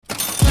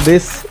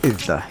This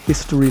is the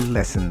History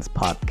Lessons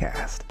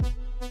Podcast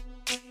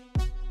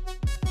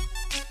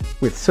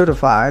with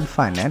certified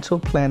financial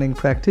planning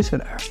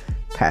practitioner,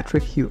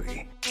 Patrick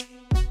Huey.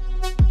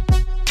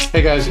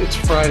 Hey guys, it's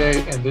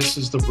Friday, and this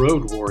is the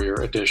Road Warrior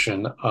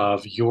edition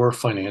of Your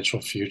Financial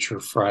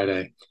Future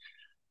Friday.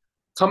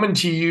 Coming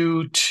to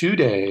you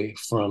today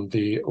from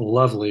the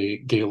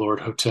lovely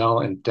Gaylord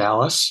Hotel in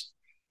Dallas,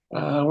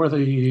 where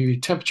the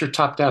temperature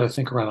topped out, I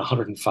think, around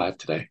 105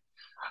 today.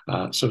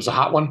 So it was a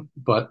hot one,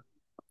 but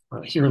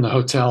here in the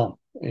hotel,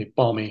 a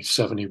balmy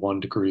 71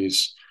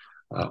 degrees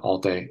all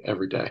day,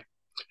 every day.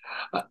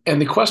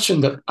 And the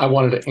question that I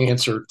wanted to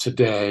answer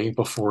today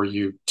before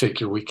you take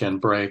your weekend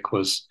break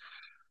was,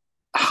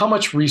 how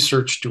much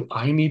research do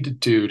I need to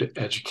do to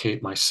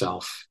educate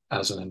myself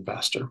as an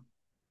investor?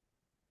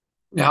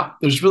 Now,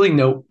 there's really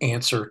no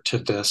answer to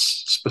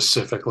this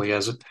specifically,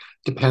 as it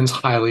depends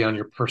highly on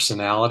your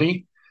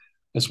personality,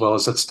 as well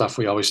as that stuff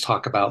we always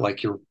talk about,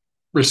 like your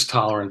risk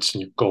tolerance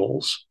and your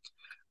goals.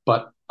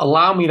 But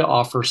allow me to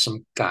offer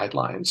some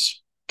guidelines.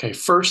 Okay,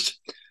 first,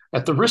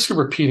 at the risk of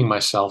repeating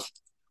myself,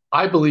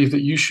 I believe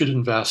that you should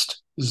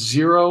invest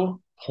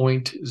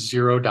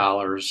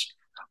 $0.0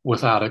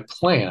 without a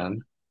plan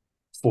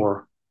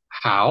for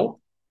how,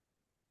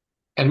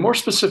 and more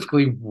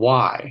specifically,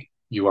 why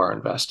you are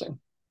investing.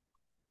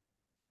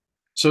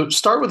 So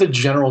start with a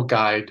general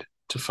guide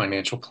to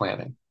financial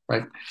planning,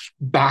 right?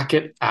 Back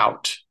it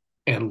out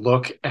and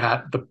look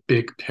at the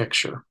big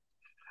picture.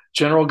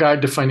 General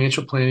Guide to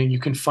Financial Planning, you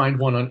can find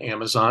one on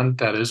Amazon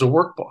that is a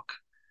workbook,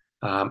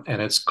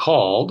 and it's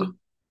called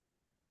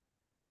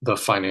the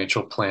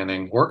Financial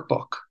Planning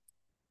Workbook.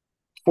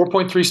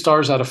 4.3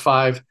 stars out of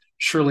 5,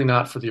 surely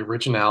not for the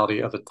originality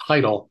of the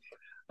title,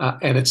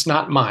 and it's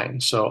not mine,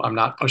 so I'm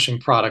not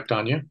pushing product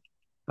on you.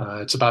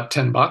 It's about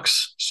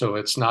 $10, so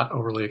it's not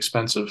overly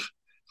expensive.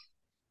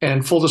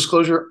 And full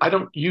disclosure, I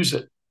don't use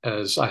it,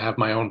 as I have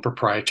my own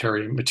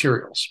proprietary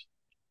materials.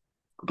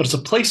 But it's a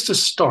place to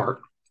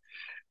start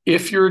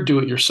if you're a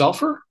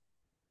do-it-yourselfer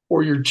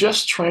or you're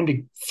just trying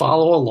to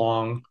follow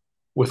along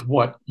with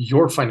what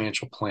your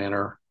financial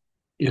planner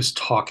is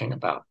talking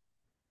about.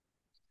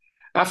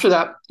 After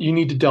that, you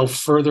need to delve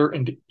further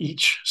into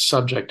each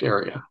subject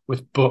area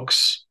with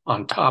books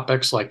on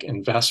topics like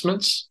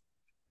investments,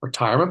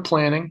 retirement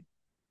planning,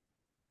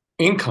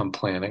 income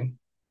planning,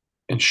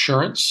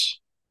 insurance,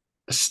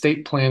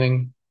 estate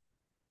planning,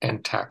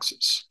 and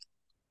taxes.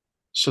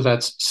 So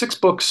that's 6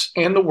 books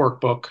and the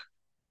workbook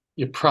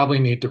you probably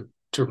need to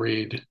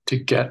read to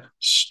get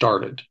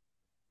started.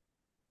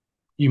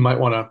 You might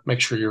want to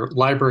make sure your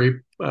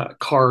library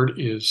card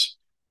is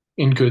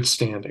in good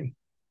standing.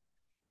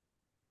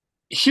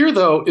 Here,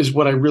 though, is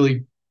what I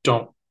really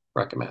don't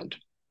recommend.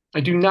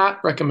 I do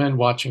not recommend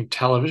watching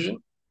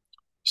television,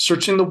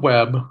 searching the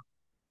web,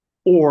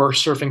 or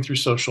surfing through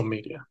social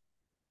media.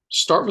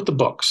 Start with the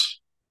books.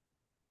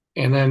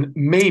 And then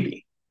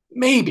maybe,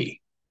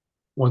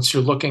 once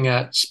you're looking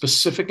at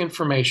specific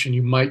information,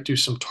 you might do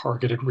some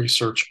targeted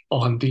research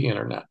on the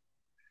internet.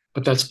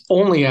 But that's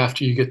only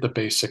after you get the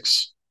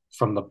basics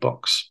from the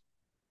books.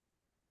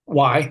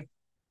 Why?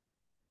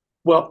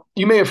 Well,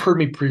 you may have heard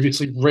me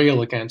previously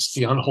rail against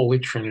the unholy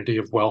trinity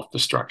of wealth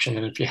destruction.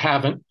 And if you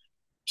haven't,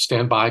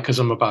 stand by, because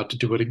I'm about to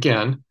do it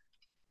again.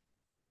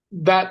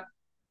 That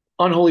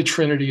unholy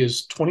trinity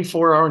is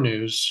 24-hour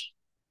news,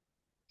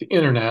 the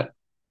internet,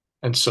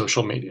 and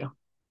social media.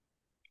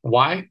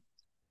 Why?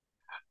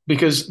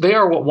 Because they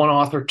are what one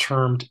author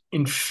termed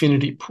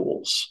infinity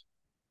pools.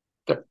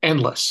 They're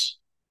endless.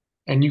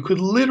 And you could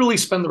literally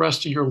spend the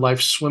rest of your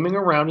life swimming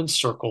around in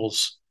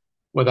circles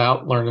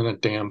without learning a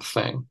damn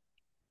thing.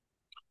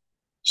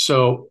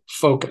 So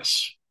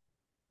focus.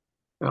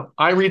 Now,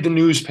 I read the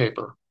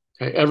newspaper,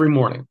 every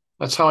morning.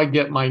 That's how I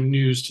get my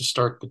news to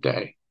start the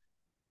day.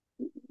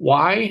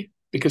 Why?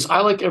 Because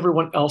I, like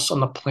everyone else on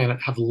the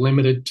planet, have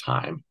limited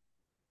time.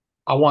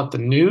 I want the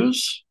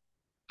news,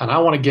 and I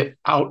want to get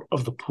out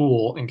of the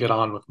pool and get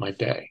on with my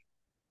day.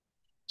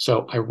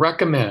 So I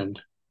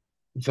recommend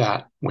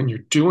that when you're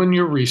doing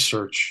your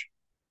research,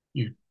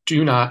 you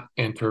do not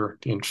enter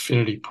the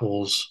infinity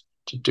pools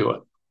to do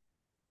it.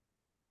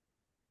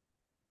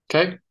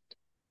 Okay?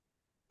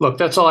 Look,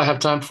 that's all I have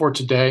time for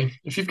today.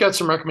 If you've got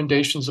some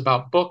recommendations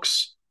about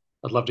books,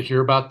 I'd love to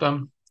hear about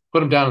them. Put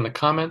them down in the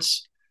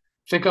comments.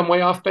 Think I'm way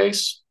off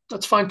base?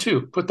 That's fine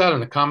too. Put that in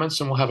the comments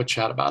and we'll have a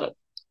chat about it.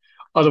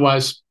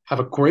 Otherwise,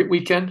 have a great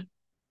weekend.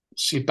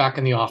 See you back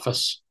in the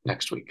office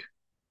next week.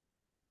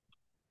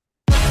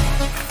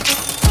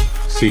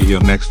 See you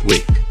next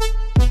week.